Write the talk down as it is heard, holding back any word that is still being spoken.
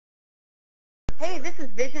Hey, this is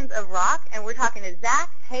Visions of Rock, and we're talking to Zach,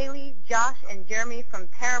 Haley, Josh, and Jeremy from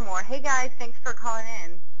Paramore. Hey, guys, thanks for calling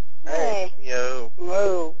in. Hey. Yo.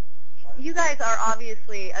 Whoa. You guys are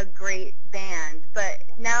obviously a great band, but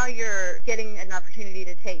now you're getting an opportunity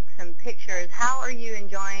to take some pictures. How are you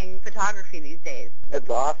enjoying photography these days? It's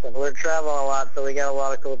awesome. We're traveling a lot, so we got a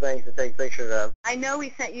lot of cool things to take pictures of. I know we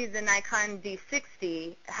sent you the Nikon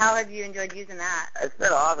D60. How have you enjoyed using that? It's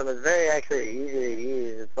been awesome. It's very actually easy to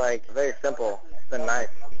use. It's like very simple. It's been nice.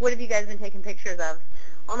 What have you guys been taking pictures of?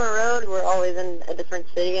 On the road, we're always in a different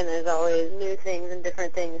city, and there's always new things and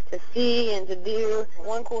different things to see and to do.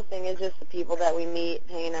 One cool thing is just the people that we meet,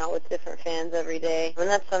 hanging out with different fans every day, and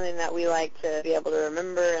that's something that we like to be able to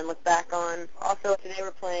remember and look back on. Also, today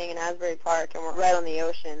we're playing in Asbury Park, and we're right on the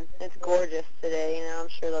ocean. It's gorgeous today, you know. I'm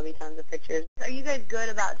sure there'll be tons of pictures. Are you guys good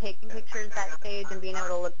about taking pictures backstage and being able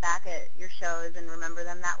to look back at your shows and remember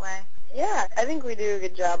them that way? Yeah, I think we do a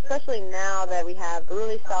good job, especially now that we have a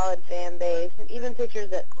really solid fan base. And even pictures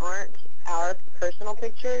that aren't our personal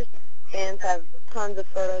pictures, fans have tons of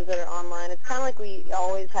photos that are online. It's kind of like we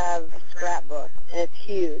always have a scrapbook, and it's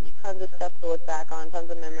huge. Tons of stuff to look back on,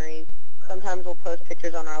 tons of memories. Sometimes we'll post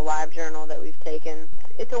pictures on our live journal that we've taken.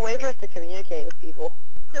 It's a way for us to communicate with people.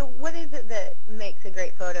 So what is it that makes a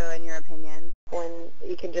great photo in your opinion? When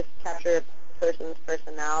you can just capture a person's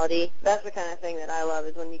personality. That's the kind of thing that I love,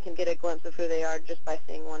 is when you can get a glimpse of who they are just by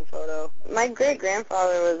seeing one photo. My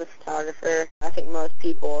great-grandfather was a photographer. I think most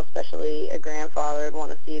people, especially a grandfather, would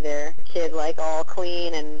want to see their kid like all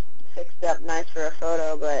clean and fixed up nice for a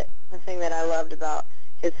photo, but the thing that I loved about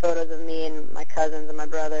his photos of me and my cousins and my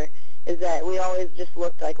brother is that we always just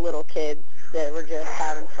looked like little kids that were just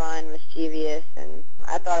having fun, mischievous, and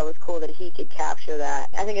I thought it was cool that he could capture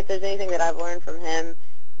that. I think if there's anything that I've learned from him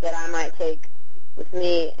that I might take with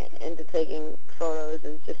me into taking photos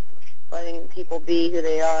is just letting people be who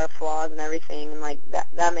they are, flaws and everything, and like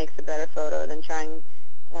that makes a better photo than trying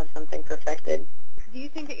to have something perfected. Do you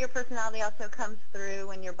think that your personality also comes through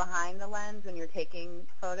when you're behind the lens, when you're taking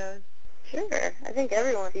photos? Sure. I think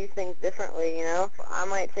everyone sees things differently, you know. I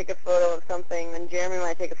might take a photo of something, and Jeremy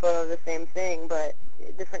might take a photo of the same thing, but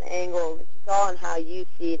different angles. It's all on how you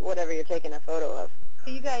see whatever you're taking a photo of. So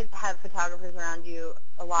you guys have photographers around you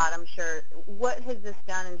a lot, I'm sure. What has this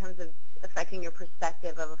done in terms of affecting your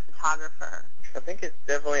perspective of a photographer? I think it's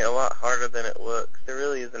definitely a lot harder than it looks. There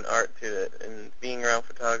really is an art to it, and being around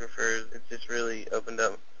photographers, it's just really opened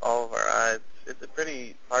up all of our eyes. It's a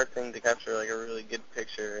pretty hard thing to capture, like a really good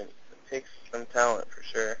picture, and it takes some talent for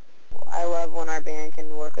sure. I love when our band can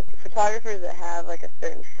work with photographers that have like a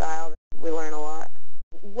certain style. We learn a lot.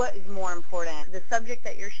 What is more important, the subject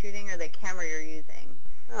that you're shooting or the camera you're using?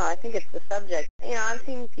 Oh, I think it's the subject. You know, I've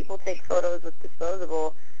seen people take photos with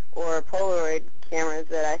disposable or Polaroid cameras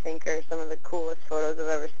that I think are some of the coolest photos I've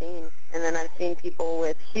ever seen. And then I've seen people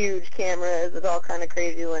with huge cameras with all kind of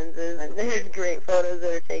crazy lenses. And there's great photos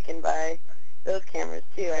that are taken by those cameras,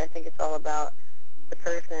 too. I think it's all about the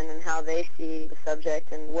person and how they see the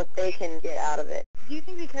subject and what they can get out of it. Do you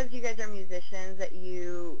think because you guys are musicians that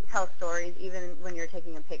you tell stories even when you're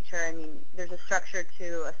taking a picture? I mean, there's a structure to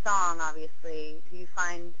a song, obviously. Do you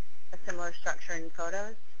find a similar structure in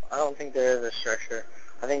photos? I don't think there is a structure.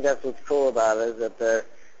 I think that's what's cool about it, is that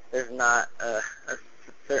there's not a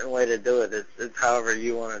certain way to do it. It's however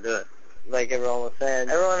you want to do it. Like everyone was saying,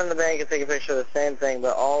 everyone in the band can take a picture of the same thing,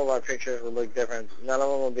 but all of our pictures would look different. None of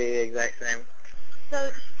them will be the exact same. So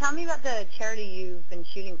tell me about the charity you've been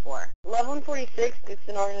shooting for. Love 146, it's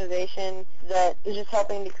an organization that is just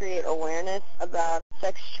helping to create awareness about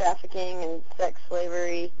sex trafficking and sex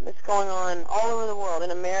slavery. It's going on all over the world,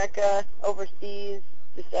 in America, overseas,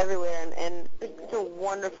 just everywhere. And it's a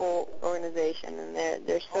wonderful organization, and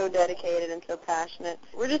they're so dedicated and so passionate.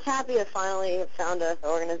 We're just happy to finally have found an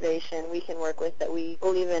organization we can work with that we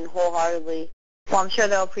believe in wholeheartedly. Well, I'm sure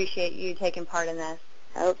they'll appreciate you taking part in this.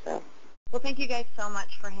 I hope so. Well, thank you guys so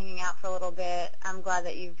much for hanging out for a little bit. I'm glad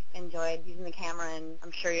that you've enjoyed using the camera, and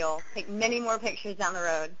I'm sure you'll take many more pictures down the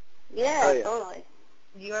road. Yeah, Oh, yeah. totally.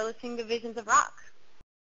 You are listening to Visions of Rock.